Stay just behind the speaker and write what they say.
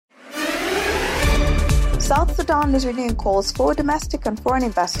South Sudan is renewing calls for domestic and foreign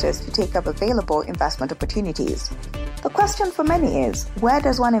investors to take up available investment opportunities. The question for many is, where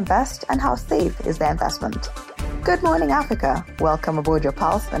does one invest and how safe is their investment? Good morning, Africa. Welcome aboard your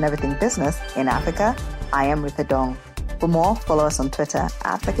pulse on everything business in Africa. I am Rita Dong. For more, follow us on Twitter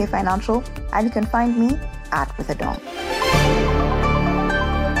 @FK and you can find me @RitaDong.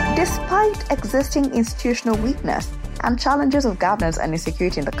 Despite existing institutional weakness and challenges of governance and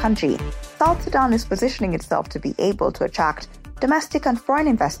insecurity in the country, South Sudan is positioning itself to be able to attract domestic and foreign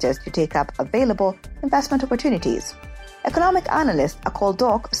investors to take up available investment opportunities. Economic analyst Akol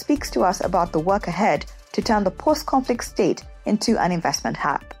Dok speaks to us about the work ahead to turn the post-conflict state into an investment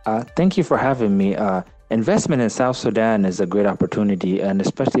hub. Thank you for having me. Investment in South Sudan is a great opportunity, and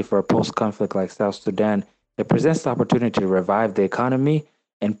especially for a post-conflict like South Sudan, it presents the opportunity to revive the economy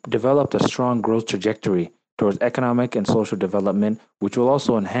and develop a strong growth trajectory towards economic and social development, which will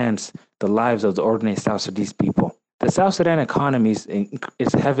also enhance the lives of the ordinary South Sudanese people. The South Sudan economy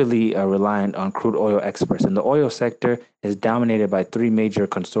is heavily reliant on crude oil exports, and the oil sector is dominated by three major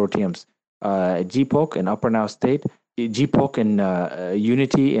consortiums: GPOC in Upper Nile State, GPOC in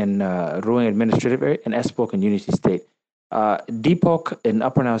Unity in Ruang Administrative Area, and SPOC in Unity State. DPOC in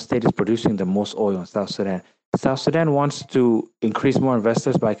Upper Nile State is producing the most oil in South Sudan. South Sudan wants to increase more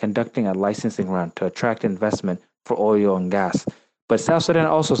investors by conducting a licensing round to attract investment for oil and gas. But South Sudan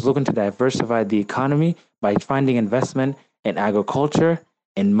also is looking to diversify the economy by finding investment in agriculture,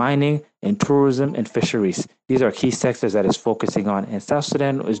 in mining, in tourism, and fisheries. These are key sectors that it's focusing on, and South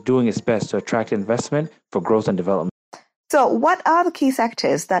Sudan is doing its best to attract investment for growth and development. So what are the key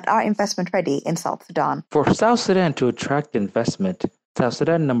sectors that are investment ready in South Sudan? For South Sudan to attract investment, South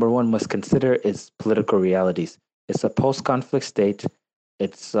Sudan, number one, must consider its political realities. It's a post-conflict state.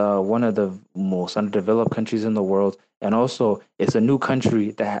 It's one of the most underdeveloped countries in the world. And also, it's a new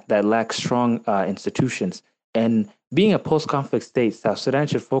country that lacks strong institutions. And being a post-conflict state, South Sudan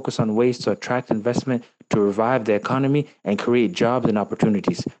should focus on ways to attract investment, to revive the economy, and create jobs and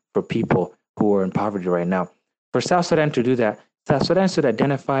opportunities for people who are in poverty right now. For South Sudan to do that, South Sudan should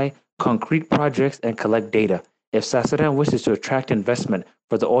identify concrete projects and collect data. If South Sudan wishes to attract investment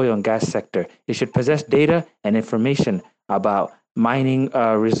for the oil and gas sector, it should possess data and information about mining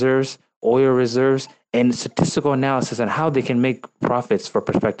reserves, oil reserves, and statistical analysis on how they can make profits for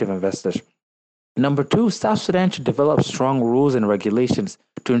prospective investors. Number two, South Sudan should develop strong rules and regulations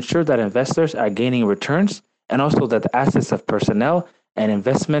to ensure that investors are gaining returns and also that the assets of personnel and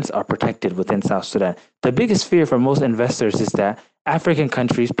investments are protected within South Sudan. The biggest fear for most investors is that African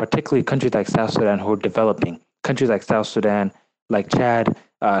countries, particularly countries like South Sudan who are developing, countries like South Sudan, like Chad,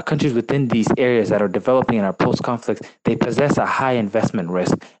 countries within these areas that are developing and are post-conflict, they possess a high investment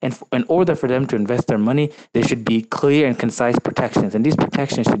risk. And in order for them to invest their money, there should be clear and concise protections. And these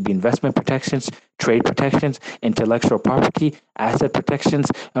protections should be investment protections, trade protections, intellectual property, asset protections,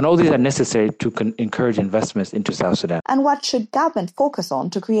 and all these are necessary to encourage investments into South Sudan. And what should government focus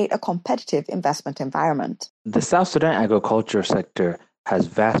on to create a competitive investment environment? The South Sudan agriculture sector has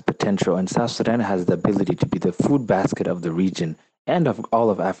vast potential, and South Sudan has the ability to be the food basket of the region and of all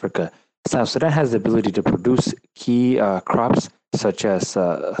of Africa. South Sudan has the ability to produce key crops such as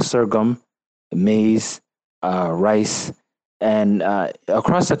sorghum, maize, rice, and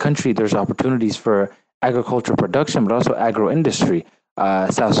across the country there's opportunities for agricultural production, but also agro-industry.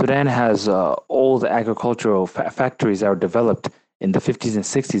 South Sudan has old agricultural factories that were developed in the 50s and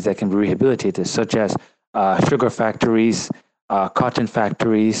 60s that can be rehabilitated, such as sugar factories, cotton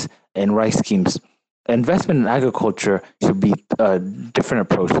factories, and rice schemes. Investment in agriculture should be a different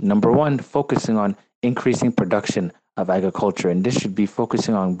approach. Number one, focusing on increasing production of agriculture. And this should be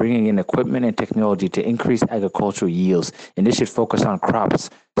focusing on bringing in equipment and technology to increase agricultural yields. And this should focus on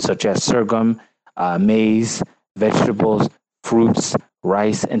crops such as sorghum, maize, vegetables, fruits,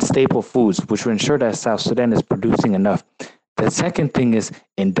 rice, and staple foods, which will ensure that South Sudan is producing enough. The second thing is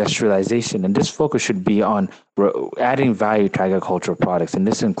industrialization, and this focus should be on adding value to agricultural products, and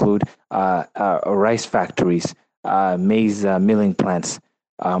this include rice factories, maize milling plants,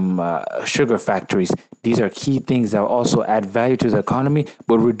 sugar factories. These are key things that will also add value to the economy,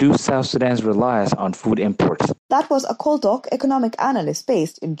 but reduce South Sudan's reliance on food imports. That was Akol Dok, economic analyst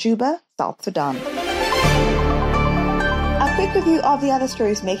based in Juba, South Sudan. A quick review of the other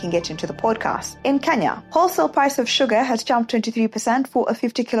stories making it into the podcast. In Kenya, wholesale price of sugar has jumped 23% for a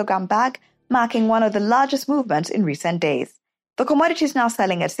 50-kilogram bag, marking one of the largest movements in recent days. The commodity is now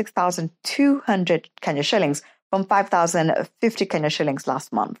selling at 6,200 Kenya shillings from 5,050 Kenya shillings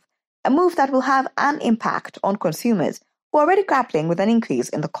last month, a move that will have an impact on consumers who are already grappling with an increase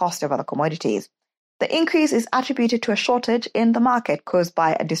in the cost of other commodities. The increase is attributed to a shortage in the market caused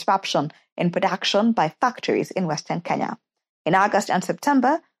by a disruption in production by factories in Western Kenya. In August and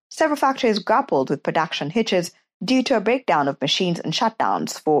September, several factories grappled with production hitches due to a breakdown of machines and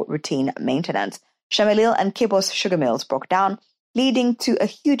shutdowns for routine maintenance. Chemelil and Kibos sugar mills broke down, leading to a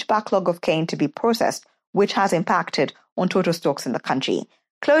huge backlog of cane to be processed, which has impacted on total stocks in the country.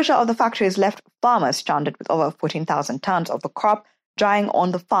 Closure of the factories left farmers stranded with over 14,000 tons of the crop drying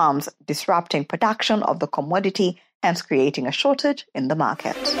on the farms, disrupting production of the commodity, hence creating a shortage in the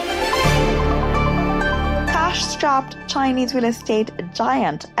market. Cash-strapped Chinese real estate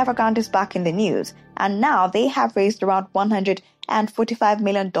giant Evergrande is back in the news, and now they have raised around $145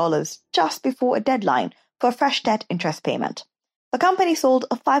 million just before a deadline for a fresh debt interest payment. The company sold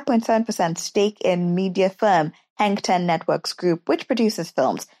a 5.7% stake in media firm Hang Ten Networks Group, which produces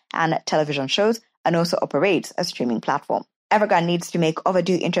films and television shows and also operates a streaming platform. Evergrande needs to make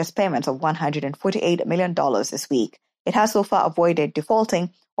overdue interest payments of $148 million this week. It has so far avoided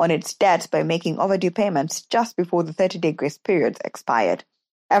defaulting on its debts by making overdue payments just before the 30-day grace periods expired.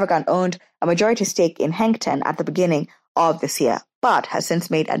 Evergrande owned a majority stake in Hang Ten at the beginning of this year, but has since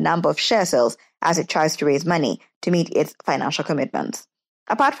made a number of share sales as it tries to raise money to meet its financial commitments.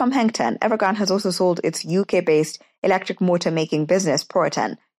 Apart from Hang Ten, Evergrande has also sold its UK-based electric motor-making business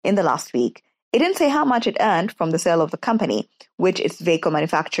Proraten in the last week. It didn't say how much it earned from the sale of the company, which its vehicle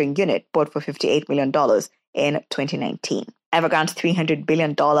manufacturing unit bought for $58 million in 2019. Evergrande's $300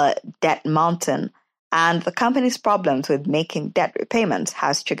 billion debt mountain and the company's problems with making debt repayments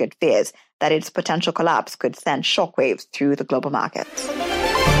has triggered fears that its potential collapse could send shockwaves through the global markets.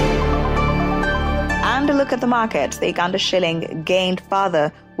 And a look at the markets. The Uganda shilling gained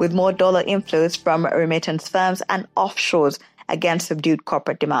further with more dollar inflows from remittance firms and offshores against subdued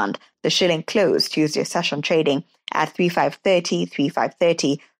corporate demand. The shilling closed Tuesday session trading at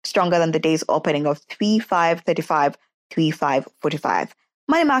 3,530, stronger than the day's opening of 3,535, 3,545.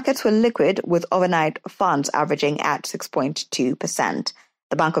 Money markets were liquid with overnight funds averaging at 6.2%.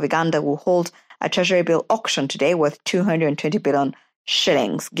 The Bank of Uganda will hold a treasury bill auction today worth 220 billion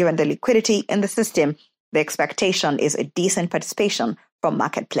shillings. Given the liquidity in the system, the expectation is a decent participation from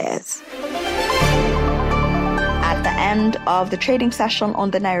market players. At the end of the trading session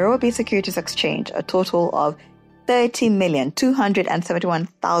on the Nairobi Securities Exchange, a total of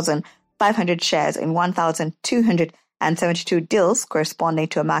 30,271,500 shares in 1,272 deals, corresponding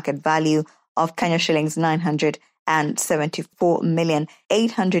to a market value of Kenya shillings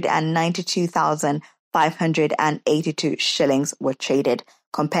 974,892,582 shillings were traded.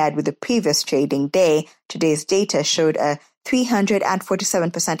 Compared with the previous trading day, today's data showed a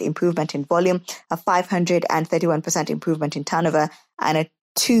 347% improvement in volume, a 531% improvement in turnover, and a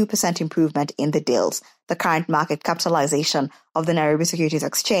 2% improvement in the deals. The current market capitalization of the Nairobi Securities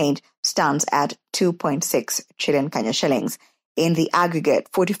Exchange stands at 2.6 trillion Kenya shillings. In the aggregate,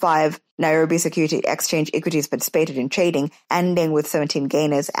 45 Nairobi Securities Exchange equities participated in trading, ending with 17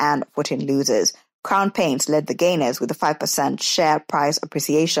 gainers and 14 losers. Crown Paints led the gainers with a 5% share price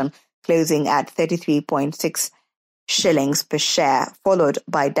appreciation, closing at 33.6 shillings per share, followed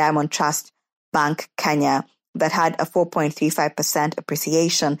by Diamond Trust Bank Kenya that had a 4.35%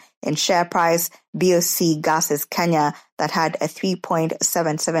 appreciation in share price, BOC Gases Kenya that had a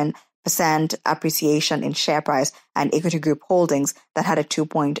 3.77% appreciation in share price, and Equity Group Holdings that had a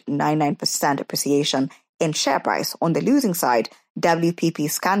 2.99% appreciation in share price. On the losing side,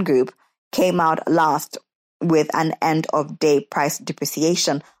 WPP Scan Group came out last with an end-of-day price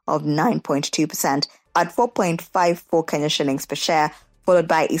depreciation of 9.2% at 4.54 Kenya shillings per share, followed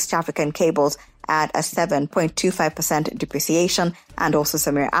by East African Cables at a 7.25% depreciation, and also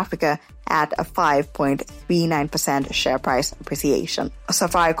Samir Africa at a 5.39% share price appreciation.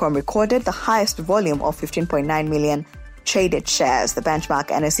 Safaricom recorded the highest volume of 15.9 million traded shares. The benchmark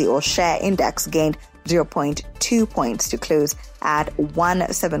NSE All Share Index gained 0.2 points to close at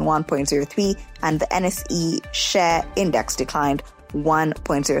 171.03, and the NSE Share Index declined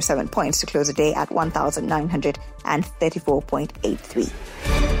 1.07 points to close the day at 1,934.83.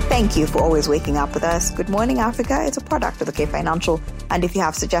 Thank you for always waking up with us. Good Morning Africa is a product of the K Financial, and if you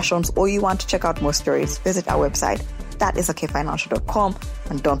have suggestions or you want to check out more stories, visit our website. That is thekfinancial.com,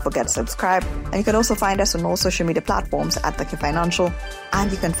 and don't forget to subscribe. And you can also find us on all social media platforms at The K Financial, and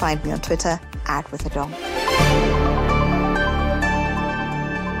you can find me on Twitter @WithADong.